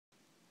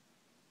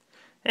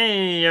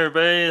Hey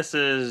everybody, this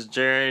is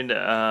Jared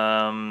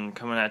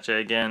coming at you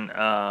again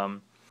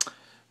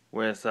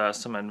with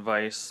some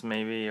advice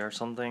maybe or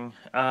something.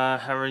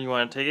 However you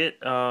want to take it.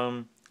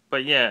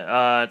 But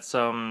yeah, it's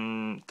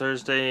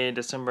Thursday,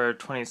 December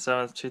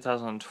 27th,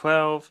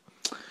 2012,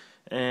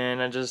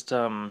 and I just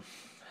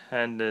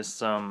had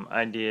this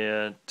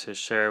idea to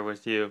share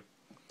with you.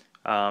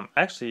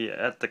 Actually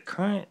at the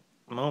current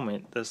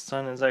moment the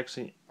sun is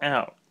actually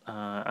out.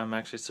 I'm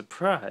actually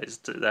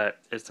surprised that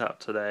it's out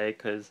today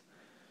because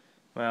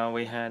well,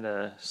 we had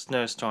a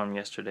snowstorm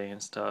yesterday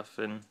and stuff,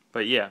 and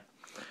but yeah.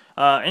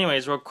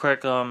 Anyways, real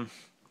quick,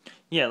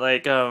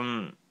 yeah,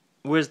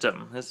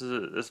 wisdom.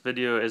 This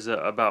video is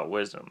about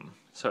wisdom.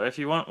 So if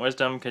you want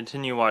wisdom,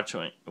 continue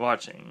watching.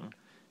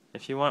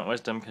 If you want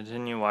wisdom,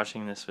 continue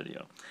watching this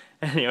video.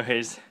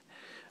 Anyways,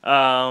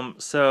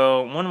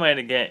 so one way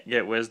to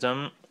get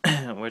wisdom,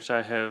 which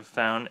I have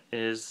found,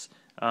 is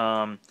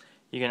you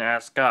can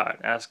ask God.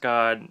 Ask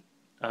God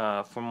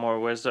for more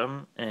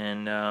wisdom,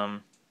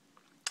 and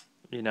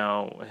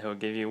he'll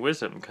give you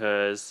wisdom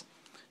because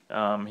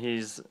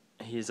he's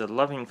a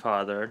loving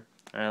father,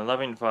 and a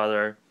loving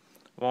father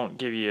won't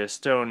give you a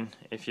stone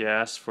if you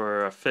ask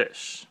for a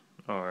fish,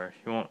 or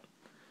he won't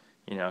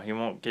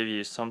give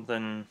you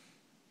something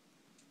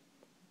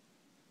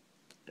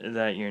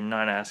that you're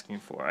not asking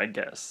for, I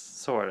guess,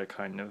 sort of,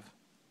 kind of.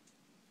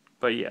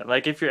 But yeah,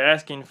 like if you're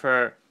asking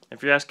for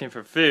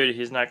food,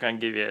 he's not gonna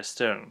give you a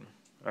stone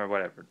or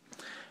whatever.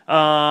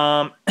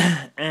 Um,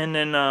 and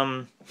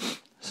then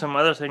some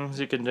other things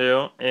you can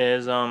do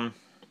is I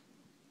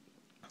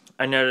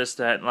noticed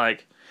that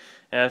like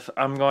if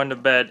I'm going to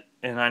bed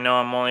and I know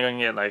I'm only going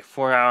to get like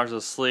 4 hours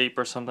of sleep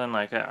or something,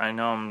 like I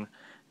know I'm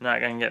not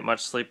going to get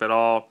much sleep at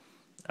all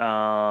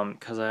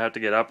because I have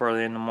to get up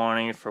early in the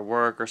morning for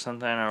work or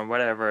something or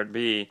whatever it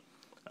be.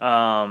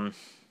 Um,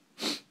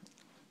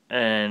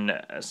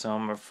 and so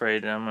I'm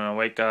afraid that I'm going to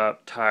wake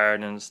up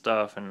tired and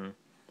stuff and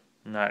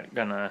not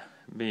going to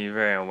be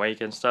very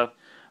awake and stuff.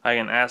 I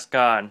can ask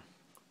God.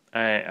 I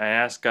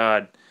ask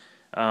God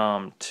I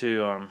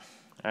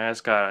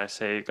ask God, I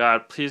say,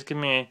 God, please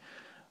please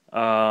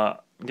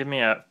give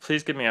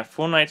me a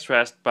full night's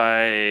rest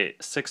by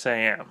 6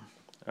 a.m.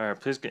 Or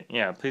please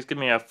give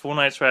me a full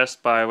night's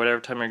rest by whatever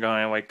time you're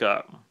going to wake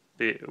up.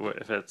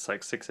 If it's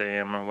like 6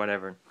 a.m. or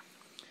whatever.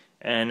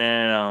 And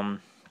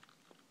then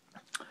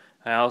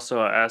I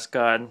also ask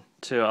God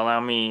to allow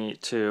me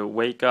to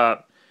wake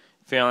up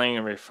feeling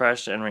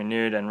refreshed and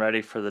renewed and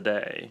ready for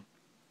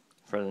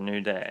for the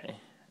new day.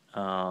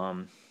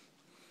 Um,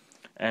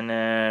 and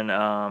then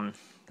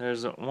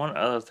there's one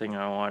other thing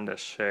I wanted to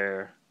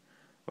share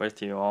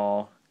with you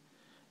all.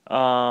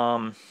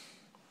 I'm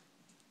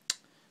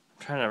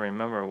trying to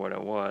remember what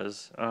it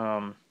was. It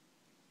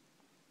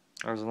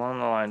was along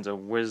the lines of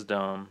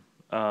wisdom.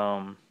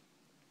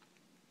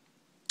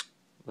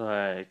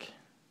 Like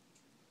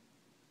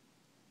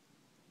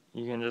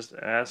you can just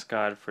ask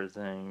God for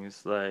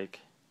things. Like,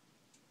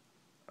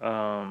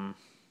 um,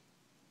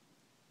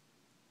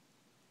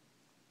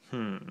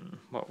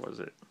 what was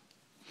it?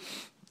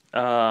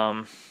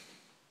 Um,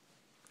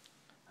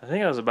 I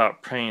think it was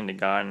about praying to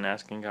God and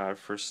asking God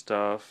for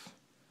stuff.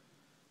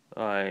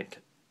 Like,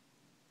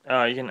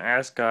 you can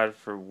ask God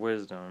for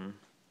wisdom.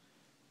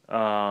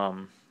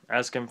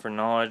 Ask Him for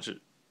knowledge,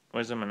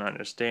 wisdom, and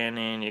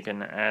understanding. You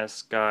can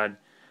ask God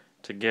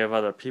to give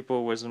other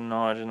people wisdom,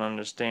 knowledge, and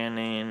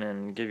understanding,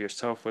 and give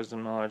yourself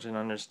wisdom, knowledge, and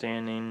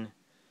understanding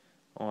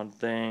on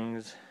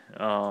things.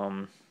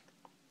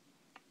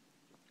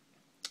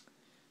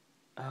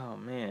 Oh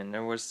man,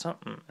 there was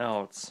something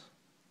else.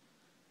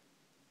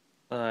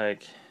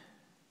 Like,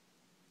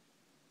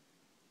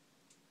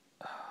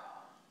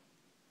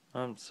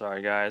 I'm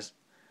sorry, guys.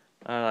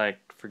 I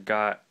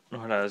forgot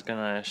what I was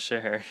gonna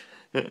share.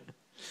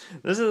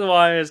 This is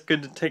why it's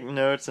good to take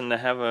notes and to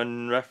have a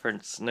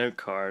reference note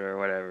card or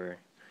whatever.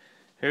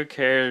 Who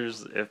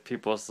cares if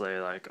people say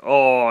like,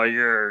 "Oh,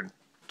 you're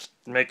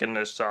making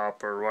this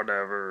up" or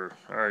whatever,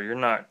 or you're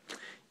not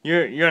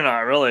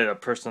really the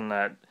person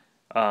that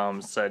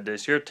said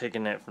this. You're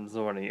taking it from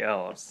somebody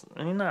else.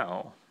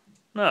 No.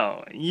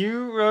 No,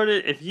 you wrote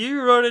it. If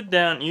you wrote it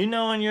down, you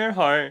know in your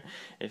heart,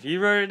 if you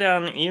wrote it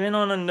down even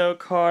on a note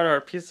card or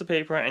a piece of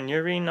paper and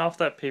you're reading off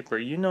that paper,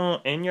 you know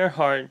in your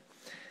heart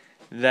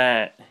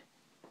that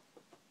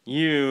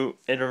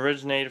it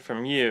originated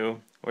from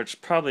you,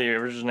 which probably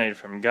originated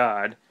from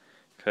God,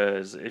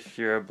 because if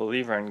you're a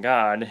believer in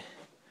God,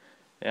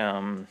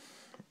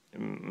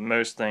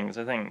 most things,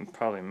 I think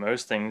probably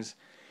most things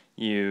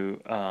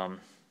you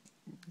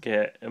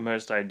get,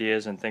 most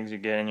ideas and things you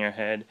get in your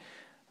head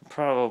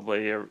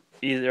probably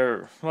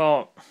either,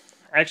 well,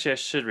 actually I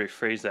should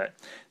rephrase that.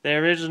 They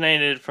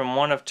originated from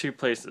one of two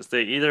places.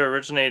 They either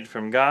originated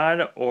from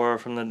God or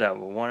from the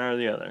devil, one or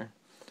the other.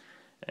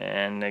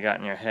 And they got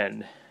in your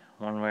head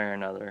one way or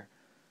another.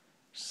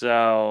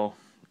 So,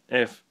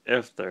 if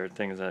there are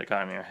things that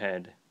got in your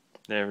head,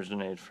 they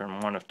originated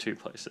from one of two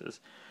places.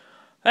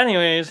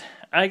 Anyways,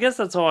 I guess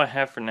that's all I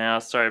have for now.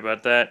 Sorry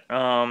about that.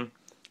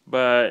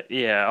 But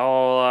yeah,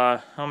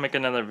 I'll make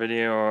another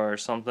video or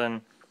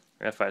something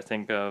if I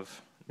think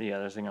of the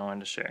other thing I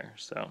wanted to share.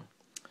 So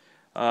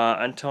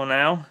until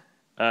now,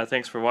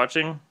 thanks for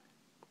watching.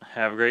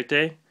 Have a great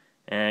day,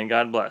 and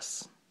God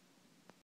bless.